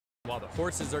While the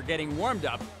horses are getting warmed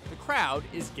up, the crowd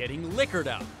is getting liquored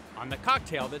up on the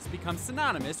cocktail that's become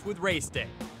synonymous with race day,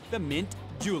 the mint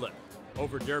julep.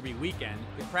 Over Derby weekend,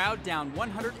 the crowd downed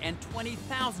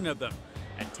 120,000 of them.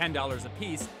 At $10 a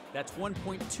piece, that's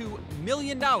 $1.2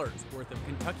 million worth of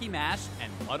Kentucky Mash and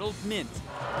muddled mint.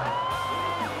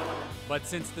 But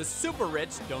since the super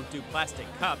rich don't do plastic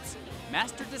cups,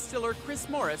 master distiller Chris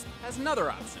Morris has another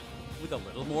option with a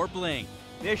little more bling.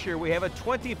 This year we have a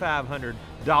 $2,500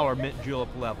 mint julep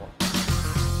level.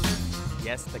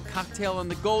 Yes, the cocktail in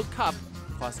the gold cup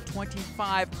costs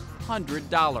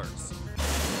 $2,500.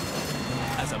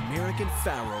 As American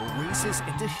Pharaoh races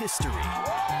into history,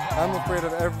 I'm afraid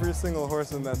of every single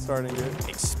horse in that starting gate.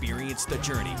 experience the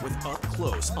journey with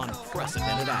up-close,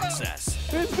 unprecedented access.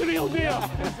 It's the real deal.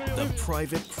 The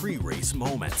private pre-race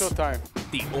moments. Showtime.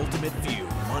 The ultimate view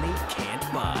money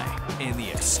can't buy. And the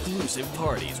exclusive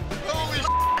parties.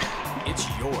 It's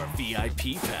your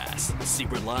VIP pass.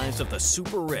 Secret Lives of the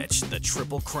Super Rich, the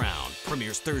Triple Crown.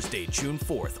 Premieres Thursday, June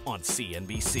 4th on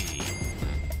CNBC.